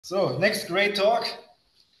So next great talk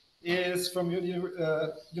is from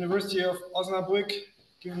University of Osnarbrück,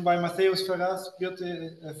 given by Matheus, Ferraz,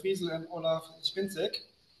 Birte, Friesel, and Olaf Spinczyk.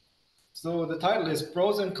 So the title is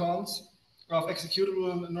Pros and Cons of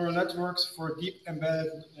Executable Neural Networks for Deep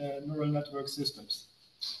Embedded Neural Network Systems.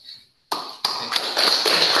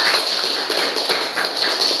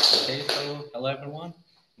 Okay, so hello everyone.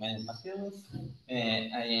 My name is Matheus.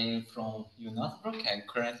 I am from Osnarbrück. I'm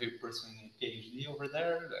currently pursuing a PhD over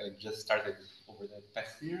there. I just started over the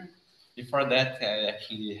past year. Before that, I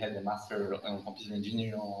actually had a master in computer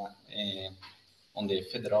engineering on the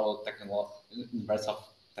Federal University of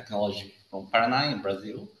Technology from Paraná in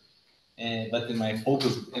Brazil. But my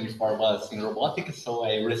focus before was in robotics, so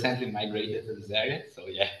I recently migrated to this area. So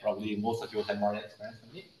yeah, probably most of you have more experience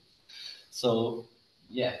than me. So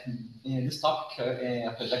yeah, this topic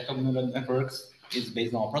of executable neural networks is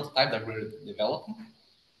based on a prototype that we're developing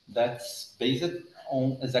that's based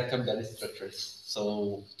on executable data structures.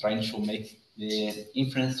 So trying to make the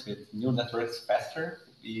inference with neural networks faster,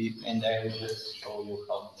 and I will just show you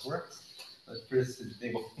how this works. But first, the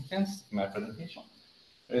table of contents, my presentation.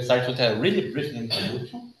 We'll start with a really brief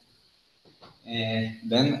introduction. And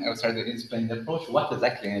then I'll start to explain the approach. What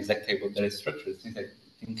exactly an executable data structure? Since I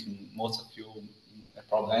think most of you are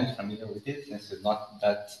probably aren't familiar with it, since it's not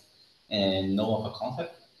that know of a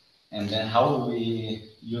concept. And then how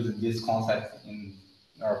we use this concept in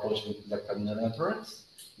our approach with executable neural networks.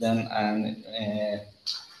 Then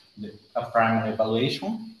a primary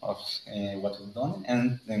evaluation of what we've done,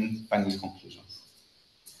 and then finally conclusions.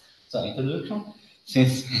 So introduction.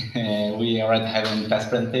 Since we already have in past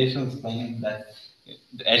presentations explained that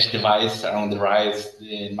the edge device are on the rise,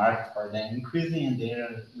 the market for them increasing, and they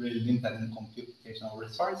are really limited in computational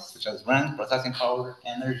resources such as RAM, processing power,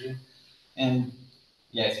 energy, and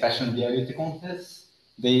yeah, especially in the IoT context,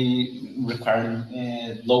 they require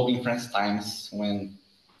low inference times when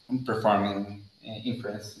performing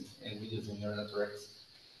inference using neural networks.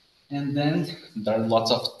 And then there are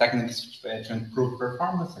lots of techniques to improve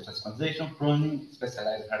performance, such as quantization, pruning,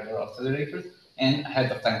 specialized hardware accelerators, and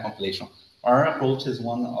ahead-of-time compilation. Our approach is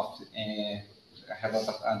one of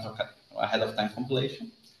ahead-of-time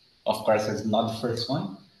compilation. Of course, it's not the first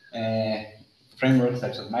one. Frameworks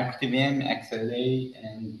such as MicroTVM, XLA,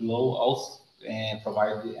 and Glow also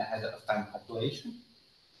provide the ahead-of-time compilation.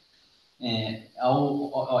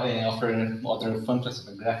 I'll offer other functions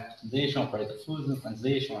of graphic optimization, operator fusion,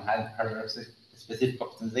 translation, hardware-specific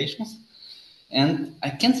optimizations. And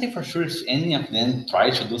I can't say for sure if any of them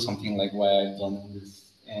try to do something like what I've done in this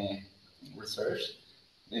research,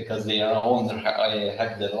 because they are all under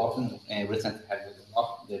heavy development, recent heavy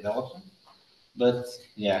development. But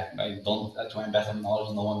yeah, I don't, to my best of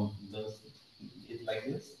knowledge, no one does it like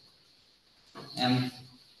this. And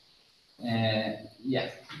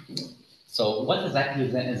yeah. So what exactly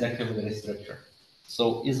is an executable data structure?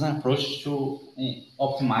 So it's an approach to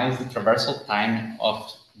optimize the traversal time of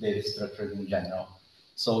data structures in general.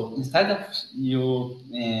 So instead of you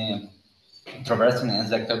traversing an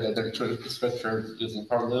executable data structure using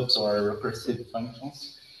for loops or recursive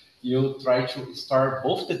functions, you try to store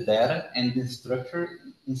both the data and the structure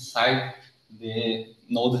inside the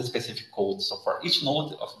node-specific code. So for each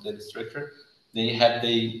node of the data structure, they have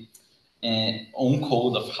the own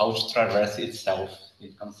code of how to traverse itself.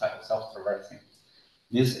 It becomes self-traversing.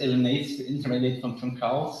 This eliminates intermediate function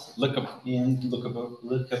calls, lookup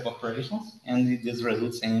operations, and this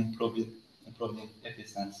results in improving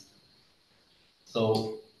efficiency.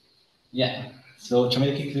 So, yeah. So to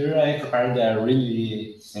make it clear, I prepared a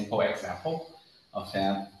really simple example of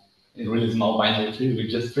a really small binary tree with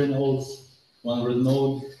just 3 nodes, one root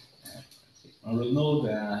node,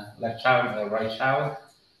 left child, right child,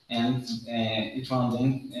 and each one of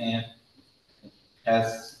them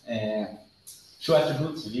has 2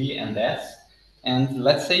 attributes, v and s. And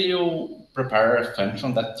let's say you prepare a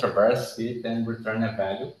function that traverses it and return a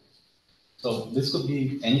value. So this could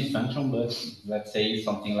be any function, but let's say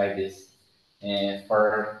something like this.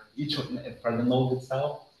 For the node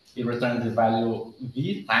itself, it returns the value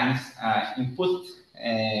v times input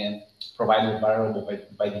provided variable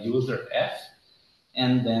by the user f,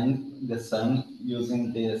 and then the sum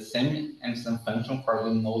using the same M-sum function for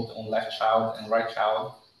the node on left child and right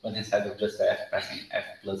child, but instead of just f, passing f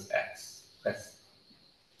plus x.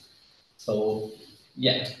 So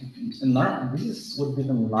yeah, this would be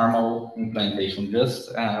the normal implementation, just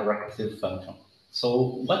a recursive function.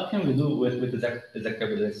 So what can we do with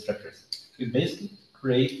executable data structures? We basically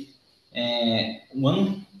create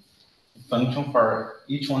one function for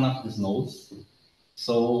each one of these nodes.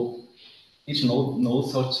 So each node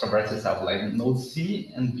knows how to traverse itself. Like node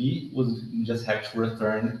C and B would just have to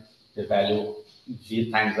return the value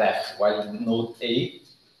V times F, while node A,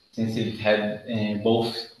 since it had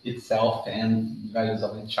both itself and values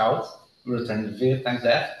of each child, we return V times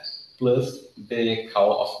F plus the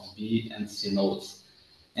call of B and C nodes.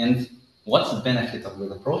 And what's the benefit of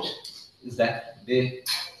this approach is that the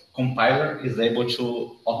compiler is able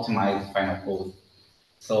to optimize final code.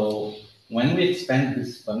 So when we expand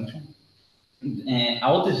this function,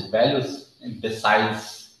 all these values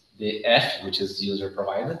besides the F, which is user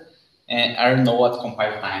provided, are known at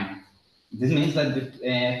compile time. This means that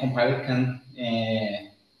the compiler can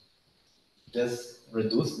just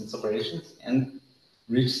reduce its operations and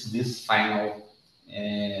reach this final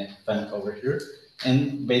function over here.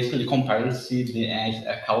 And basically, compiler see the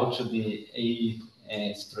a call to the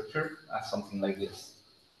A structure as something like this.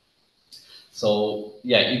 So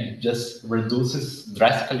yeah, it just reduces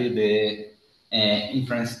drastically the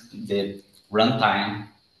inference, the runtime,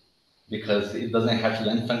 because it doesn't have to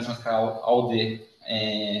learn functions call. All the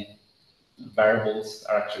variables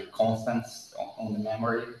are actually constants on the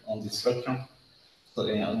memory, on the structure, so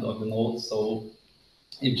of the node. So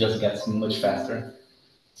it just gets much faster.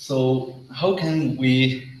 So how can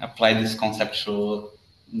we apply this concept to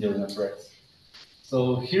neural networks?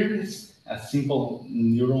 So here is a simple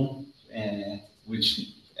neuron,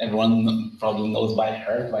 which everyone probably knows by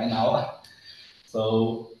heart by now.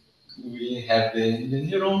 So we have the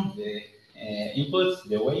neuron, the inputs,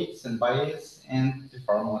 the weights and bias, and the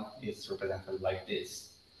formula is represented like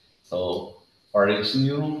this. So for each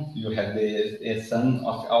neuron, you have the sum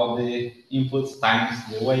of all the inputs times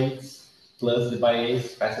the weights plus the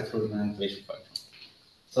bias passed through the manipulation function.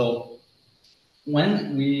 So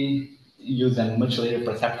when we use a multi-layer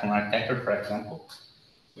perception architecture, for example,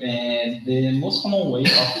 the most common way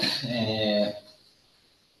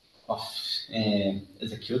of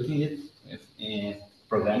executing it,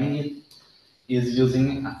 programming it, is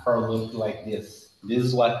using a for loop like this. This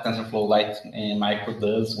is what TensorFlow Lite micro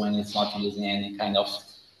does when it's not using any kind of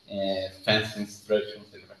fancy instructions.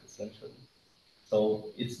 So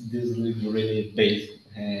it's this really basic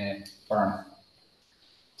form.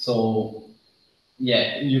 So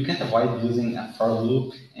yeah, you can't avoid using a for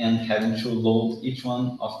loop and having to load each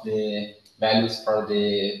one of the values for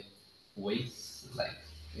the weights, like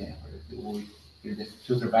the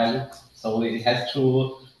filter value. So it has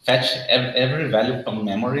to fetch every value from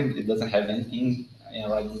memory. It doesn't have anything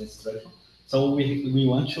right in the instruction. So we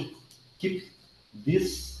want to keep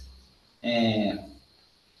this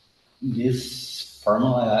this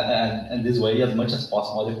formula and this way as much as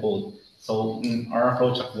possible the code. So in our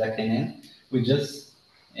approach of ZKNN, we just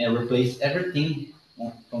replace everything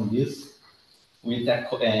from this with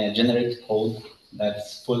a generate code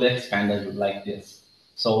that's fully expanded like this.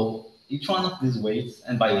 So each one of these weights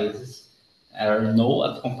and biases are known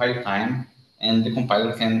at compile time, and the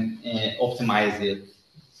compiler can optimize it.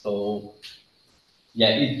 So yeah,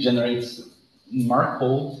 it generates more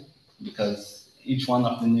code because each one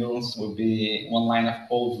of the neurons will be one line of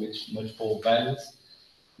code with multiple values.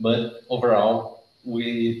 But overall,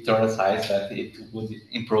 we theorize that it would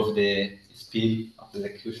improve the speed of the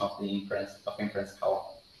execution of the inference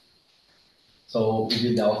call. So we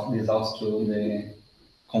did this also to the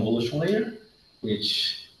convolution layer,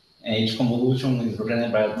 which each convolution is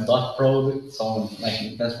represented by a dot product. So like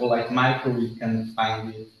in TensorFlow Lite micro, we can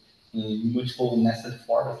find it in multiple nested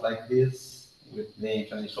forms like this with the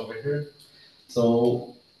implementation over here.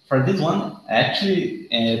 So for this one, I actually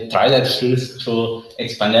tried at first to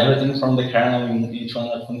expand everything from the kernel in each one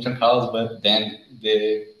of the function calls, but then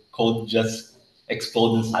the code just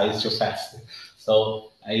exploded in size too fast.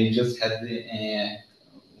 So I just had the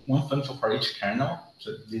one function for each kernel.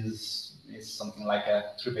 So this is something like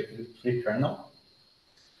a 3x3 kernel.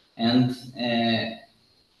 And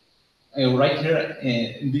right here,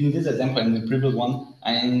 in this example, in the previous one,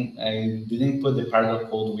 I didn't put the parallel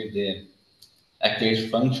code with the activation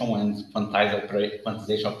function and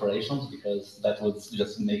quantization operations because that would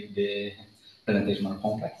just make the presentation more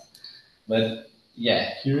complex. But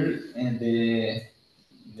yeah, here in the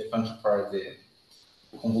function for the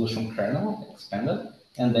convolution kernel expanded,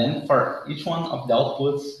 and then for each one of the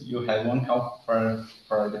outputs, you have one call for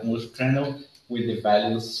the convolution kernel with the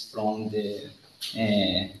values from the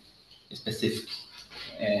specific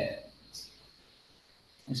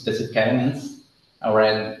elements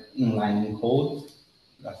already inline in code,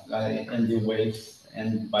 and the weights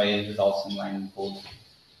and bias is also inline in code.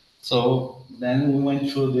 So then we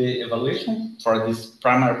went through the evaluation. For this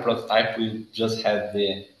primary prototype, we just had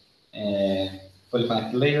the fully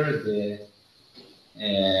connected layer, the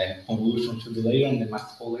convolution to the layer, and the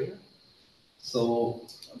mathematical layer. So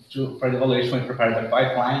for the evaluation, we prepared the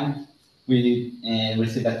pipeline. We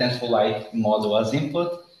receive a TensorFlow-like model as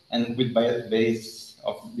input, and with base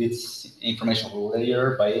of this information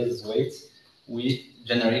layer, bias, weights, we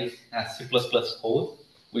generate a C++ code.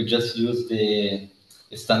 We just use the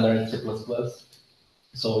standard C++.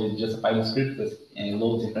 So it's just a Python script that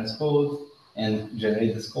loads inference code and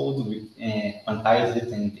generates this code. We quantize it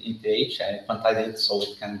in th, quantize it so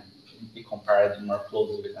it can be compared more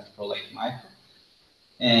closely with natural-like micro,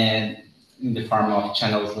 and in the form of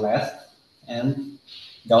channels last. And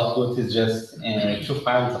the output is just two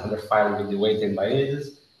files: a header file with the weight and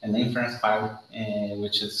biases, and the inference file,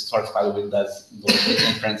 which is source file with those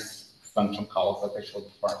inference function calls that I showed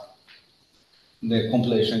before. The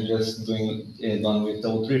compilation just done with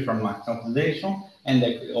O3 from max optimization, and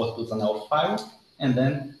the outputs an L file, and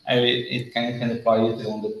then it can deploy it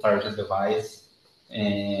on the target device.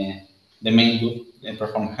 The main loop and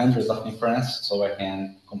perform hundreds of inference, so I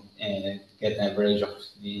can get an average of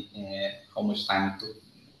the how much time to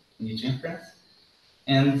each inference.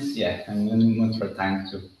 And yeah, I'm going to monitor time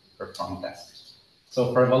to perform tests.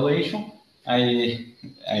 So for evaluation, I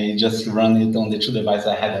just run it on the two devices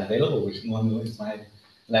I had available, which one is my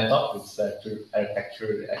laptop, it's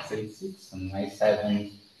architecture x86 and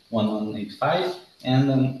i7-1185,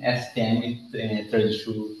 and an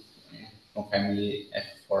STM32 from family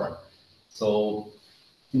F4. So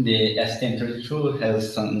the STM32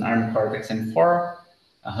 has an ARM Cortex M4,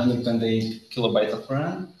 128 kilobytes of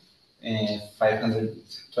RAM,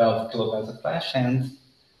 512 kilobytes of flash, and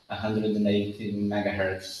 180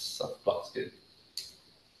 megahertz of clock speed.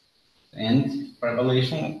 And for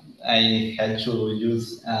evaluation, I had to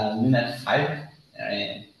use Minet 5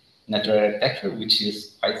 network architecture, which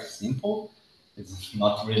is quite simple. It's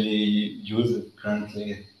not really used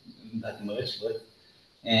currently that much, but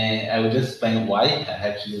I will just explain why I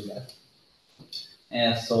had to use that.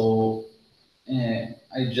 So I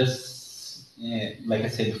just, like I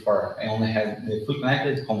said before, I only had the fully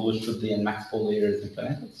connected, convolution and maximal layers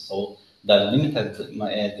implemented. So that limited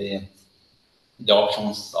the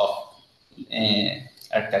options of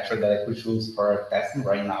architecture that I could choose for testing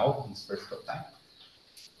right now in this first time.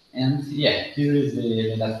 And yeah, here is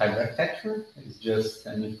the Minet 5 architecture. It's just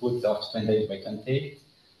an input of 28 by 28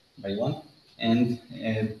 by 1, and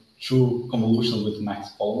two convolutions with max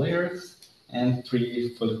poll layers, and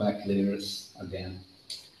 3 fully connected layers at the end.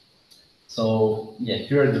 So yeah,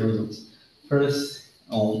 here are the results. First,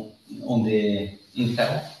 on the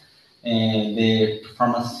Intel, the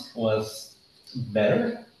performance was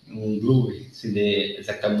better. In blue, we see the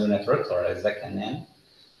Executable network, or ExecNN.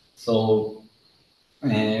 So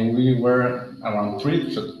we were around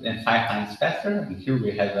 3 to 5 times faster, and here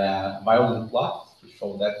we have a violent plot to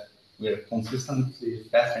show that we're consistently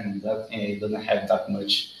faster, and that it doesn't have that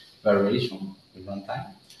much variation in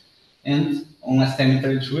runtime. And on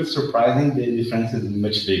STM32, it's surprising, the difference is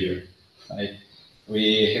much bigger. Like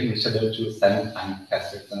we reached up to 7 times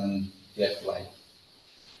faster than the FLI.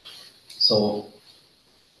 So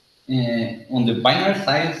on the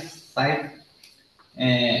binary side,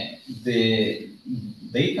 the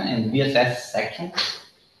data and BSS section.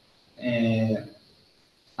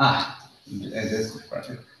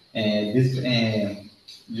 This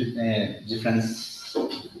different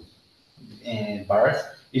bars,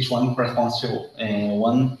 each one corresponds to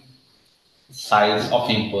one size of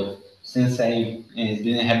input. Since I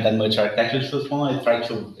didn't have that much architecture to choose from, I tried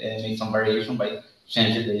to make some variation by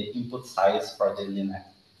changing the input size for the linear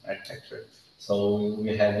architecture. So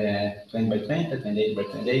we have 20 by 20, 28 by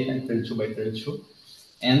 28, and 32 by 32.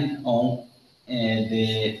 And on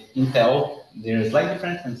the Intel, there's slight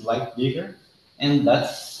difference and slightly bigger. And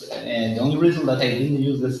that's the only reason that I didn't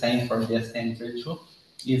use the same for the STM32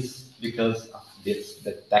 is because of this,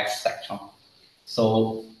 the text section.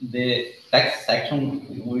 So the text section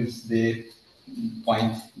is the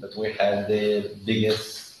point that we have the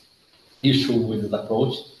biggest issue with the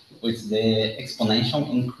approach, with the exponential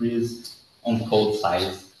increase on code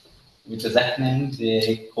size. With ExecNN,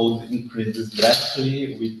 the code increases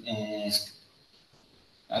drastically with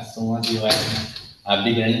as soon as you have a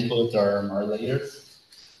bigger input or more layers.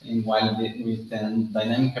 And while with a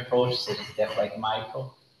dynamic approach, so step like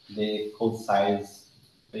micro, the code size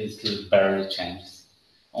basically barely changes.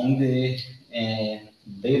 On the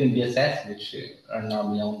data and BSS, which are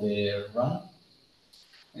normally on the run,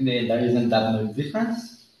 there isn't that much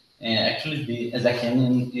difference. Actually, the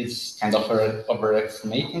ExecNN is kind of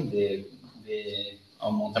overestimating the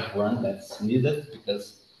amount of run that's needed,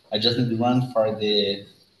 because I just need to run for the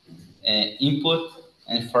input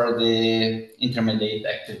and for the intermediate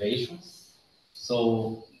activations.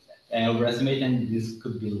 So overestimating, this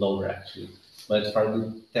could be lower actually. But for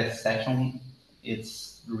the test section,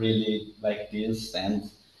 it's really like this, and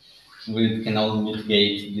we can all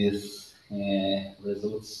mitigate these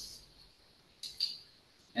results.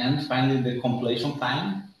 And finally, the compilation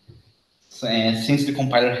time. So, since the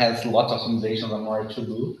compiler has lots of optimizations and more to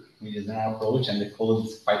do with our approach, and the code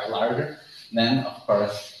is quite larger, then of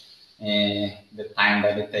course the time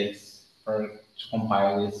that it takes to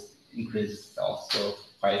compile is increased also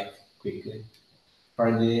quite quickly.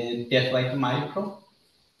 For the TF-like micro,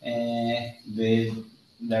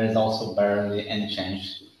 there is also barely any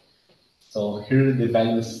change. So here the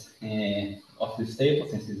values of this table,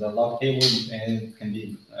 since it's a log table, it can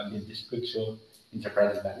be a bit difficult to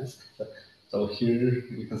interpret the values. So here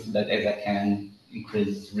we can see that EXA can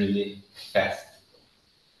increase really fast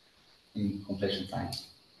in completion time.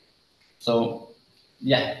 So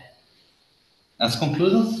yeah, as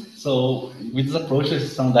conclusions, so with this approach,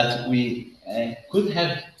 it's shown that we could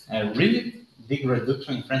have a really big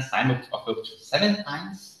reduction in inference time of up to 7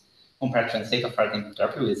 times compared to a state-of-art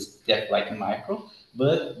interpreter with TF-like micro,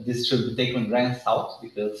 but this should be taken grain of salt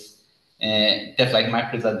because TF-like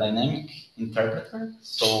micro is a dynamic interpreter.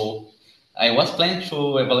 So I was planning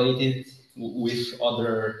to evaluate it with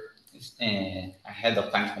other ahead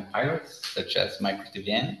of time compilers, such as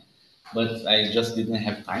MicroTVM, but I just didn't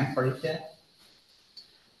have time for it yet.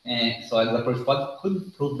 So as a protocol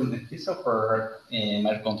could prove beneficial for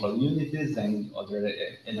microcontroller unities and other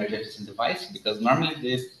energy efficient devices, because normally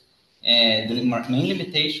the main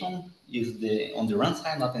limitation is on the run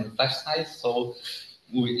side, not in the flash side. So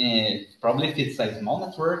probably if it's a small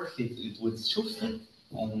network, it would still fit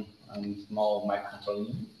on small microcontroller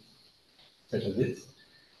unit, such as this.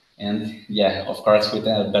 And yeah, of course, with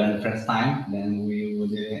a better inference time, then we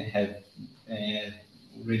would have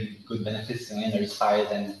really good benefits in energy side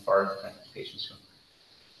and for different applications too.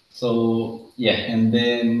 So yeah, and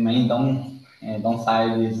the main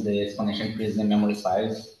downside is the exponential increase in memory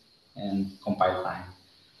size and compile time.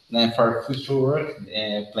 Then for future work,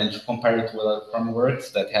 plan to compare it with other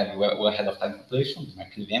frameworks that have well ahead of time compilation,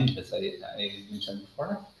 like LVM, as I mentioned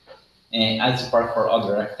before, and add support for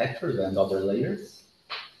other architectures and other layers.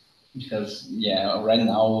 Because yeah, right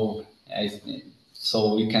now,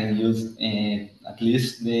 so we can use at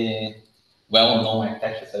least the well-known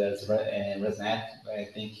architectures such as ResNet. I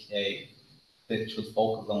think they should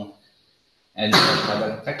focus on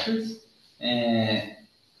other architectures.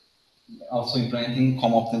 Also implementing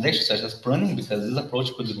common optimization such as pruning, because this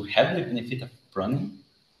approach could heavily benefit of pruning,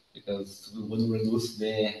 because we would reduce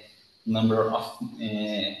the number of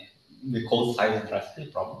the code size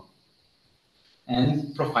drastically, probably.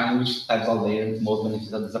 And profiling which types of layers most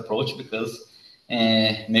benefit of this approach, because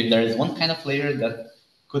maybe there is one kind of layer that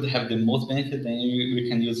could have the most benefit, then we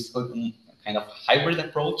can use a kind of hybrid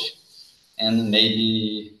approach and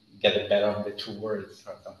maybe get the better of the two worlds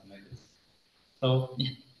or something like this. So yeah,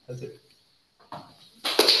 that's it.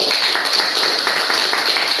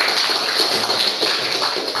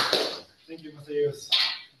 Thank you, Matheus.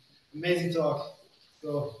 Amazing talk.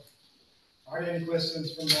 So, are there any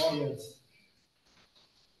questions from the audience?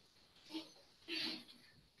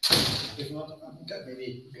 If not,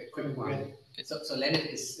 maybe a quick one. Okay. So Leonard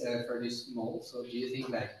is fairly small. So do you think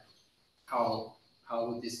like how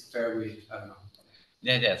would this fare with, I don't know?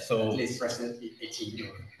 Yeah. So at least Resident 18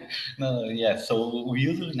 or no, yeah. So we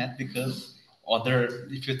usually not, because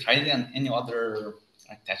if you try any other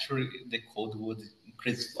architecture, the code would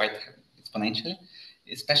increase quite exponentially,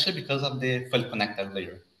 especially because of the fully connected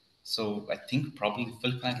layer. So I think probably the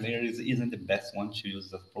fully connected layer isn't the best one to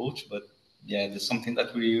use the approach, but yeah, there's something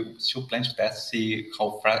that we still plan to test, see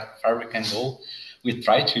how far we can go. We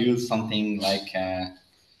try to use something like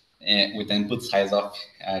with an input size of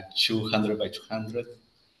 200 by 200,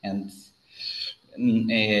 and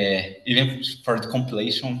even for the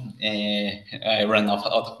compilation, I run out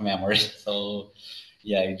of memory. So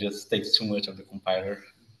yeah, it just takes too much of the compiler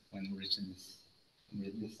when we reach this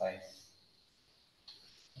size.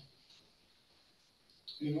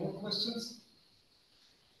 Any more questions?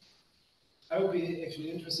 I would be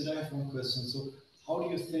actually interested. I have one question. So, how do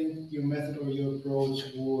you think your method or your approach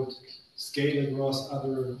would scale across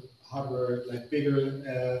other hardware, like bigger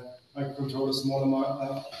microcontrollers, smaller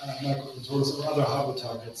microcontrollers, or other hardware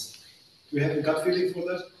targets? Do you have a gut feeling for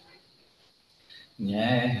that?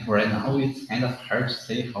 Yeah, right now it's kind of hard to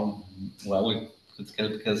say how well we could scale,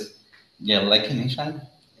 because, yeah, like I mentioned,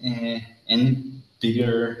 any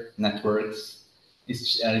bigger networks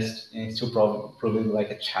is still proving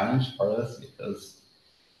like a challenge for us, because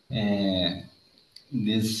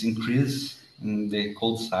this increase in the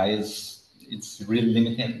code size, it's really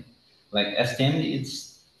limited. Like STM,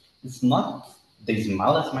 it's not the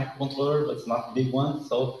smallest microcontroller, but it's not a big one.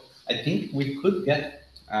 So I think we could get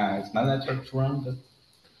a small network to run, but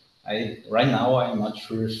right now I'm not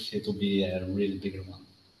sure if it will be a really bigger one.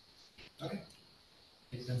 Okay.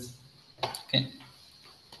 Makes sense. Okay.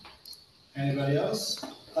 Anybody else?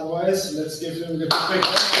 Otherwise, let's give them a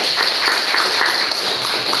quick.